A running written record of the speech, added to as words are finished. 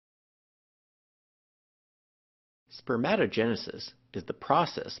Spermatogenesis is the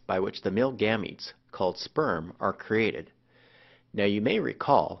process by which the male gametes, called sperm, are created. Now you may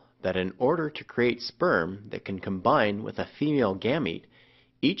recall that in order to create sperm that can combine with a female gamete,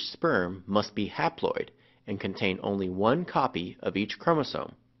 each sperm must be haploid and contain only one copy of each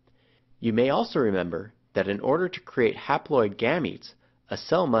chromosome. You may also remember that in order to create haploid gametes, a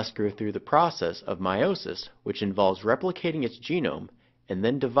cell must go through the process of meiosis, which involves replicating its genome and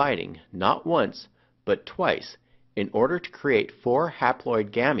then dividing not once, but twice, in order to create 4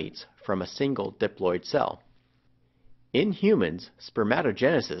 haploid gametes from a single diploid cell. In humans,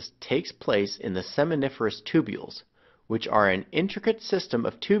 spermatogenesis takes place in the seminiferous tubules, which are an intricate system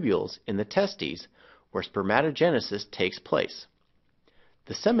of tubules in the testes where spermatogenesis takes place.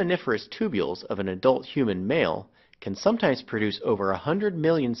 The seminiferous tubules of an adult human male can sometimes produce over 100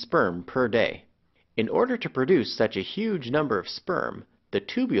 million sperm per day. In order to produce such a huge number of sperm, the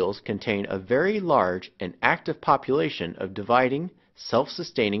tubules contain a very large and active population of dividing,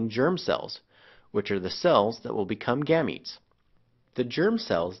 self-sustaining germ cells, which are the cells that will become gametes. The germ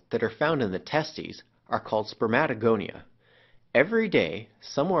cells that are found in the testes are called spermatogonia. Every day,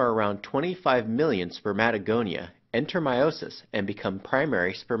 somewhere around 25 million spermatogonia enter meiosis and become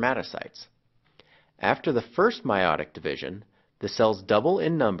primary spermatocytes. After the first meiotic division, the cells double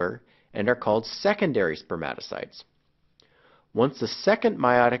in number and are called secondary spermatocytes. Once the second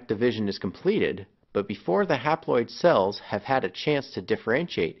meiotic division is completed, but before the haploid cells have had a chance to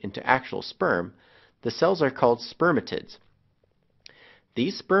differentiate into actual sperm, the cells are called spermatids.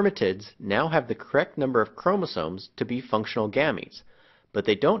 These spermatids now have the correct number of chromosomes to be functional gametes, but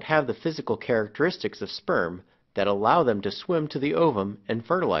they don't have the physical characteristics of sperm that allow them to swim to the ovum and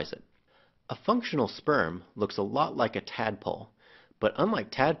fertilize it. A functional sperm looks a lot like a tadpole, but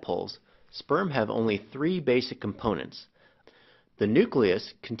unlike tadpoles, sperm have only 3 basic components. The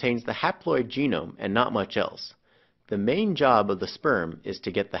nucleus contains the haploid genome and not much else. The main job of the sperm is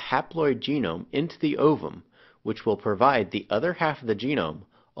to get the haploid genome into the ovum, which will provide the other half of the genome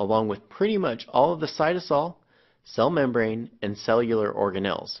along with pretty much all of the cytosol, cell membrane, and cellular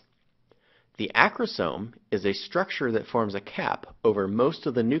organelles. The acrosome is a structure that forms a cap over most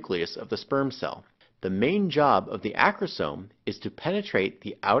of the nucleus of the sperm cell. The main job of the acrosome is to penetrate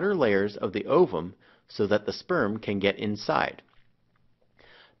the outer layers of the ovum so that the sperm can get inside.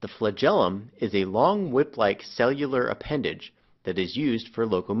 The flagellum is a long whip-like cellular appendage that is used for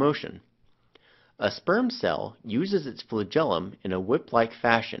locomotion. A sperm cell uses its flagellum in a whip-like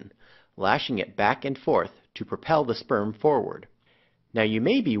fashion, lashing it back and forth to propel the sperm forward. Now you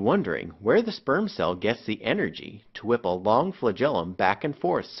may be wondering where the sperm cell gets the energy to whip a long flagellum back and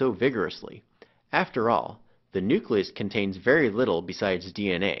forth so vigorously. After all, the nucleus contains very little besides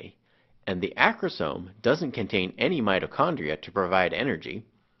DNA, and the acrosome doesn't contain any mitochondria to provide energy.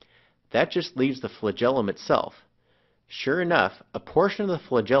 That just leaves the flagellum itself. Sure enough, a portion of the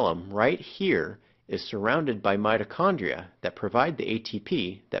flagellum right here is surrounded by mitochondria that provide the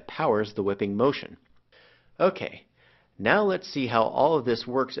ATP that powers the whipping motion. Okay, now let's see how all of this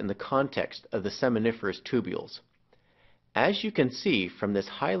works in the context of the seminiferous tubules. As you can see from this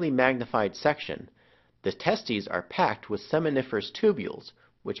highly magnified section, the testes are packed with seminiferous tubules,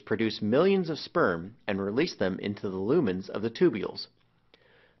 which produce millions of sperm and release them into the lumens of the tubules.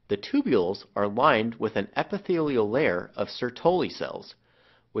 The tubules are lined with an epithelial layer of Sertoli cells,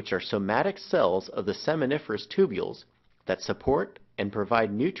 which are somatic cells of the seminiferous tubules that support and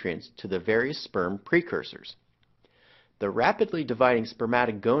provide nutrients to the various sperm precursors. The rapidly dividing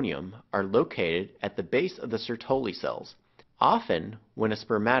spermatogonium are located at the base of the Sertoli cells. Often, when a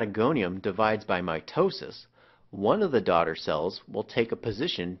spermatogonium divides by mitosis, one of the daughter cells will take a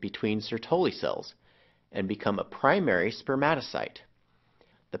position between Sertoli cells and become a primary spermatocyte.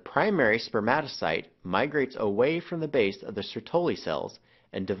 The primary spermatocyte migrates away from the base of the Sertoli cells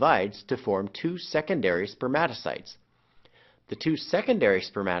and divides to form 2 secondary spermatocytes. The 2 secondary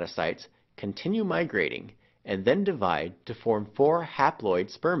spermatocytes continue migrating and then divide to form 4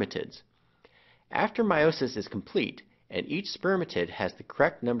 haploid spermatids. After meiosis is complete and each spermatid has the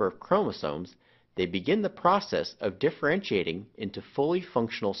correct number of chromosomes, they begin the process of differentiating into fully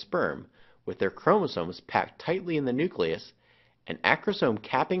functional sperm with their chromosomes packed tightly in the nucleus, an acrosome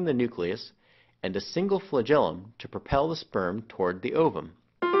capping the nucleus, and a single flagellum to propel the sperm toward the ovum.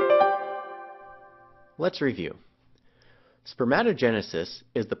 Let's review. Spermatogenesis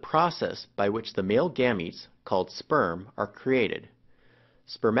is the process by which the male gametes, called sperm, are created.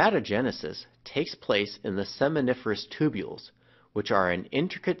 Spermatogenesis takes place in the seminiferous tubules, which are an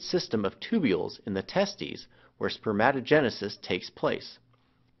intricate system of tubules in the testes where spermatogenesis takes place.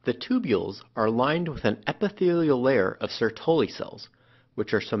 The tubules are lined with an epithelial layer of Sertoli cells,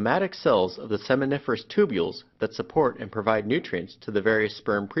 which are somatic cells of the seminiferous tubules that support and provide nutrients to the various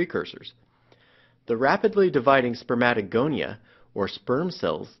sperm precursors. The rapidly dividing spermatogonia, or sperm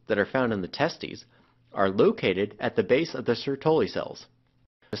cells that are found in the testes, are located at the base of the Sertoli cells.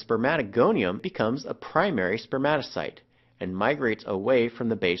 The spermatogonium becomes a primary spermatocyte and migrates away from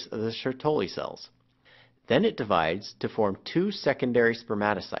the base of the Sertoli cells. Then it divides to form two secondary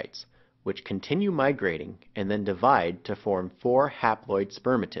spermatocytes, which continue migrating and then divide to form four haploid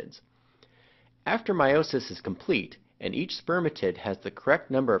spermatids. After meiosis is complete and each spermatid has the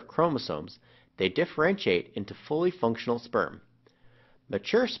correct number of chromosomes, they differentiate into fully functional sperm.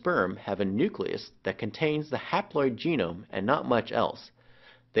 Mature sperm have a nucleus that contains the haploid genome and not much else.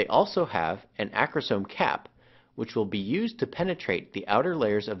 They also have an acrosome cap, which will be used to penetrate the outer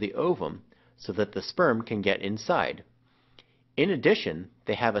layers of the ovum so that the sperm can get inside. In addition,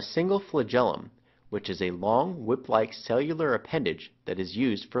 they have a single flagellum, which is a long whip-like cellular appendage that is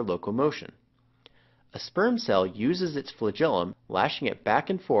used for locomotion. A sperm cell uses its flagellum, lashing it back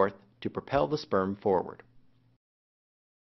and forth to propel the sperm forward.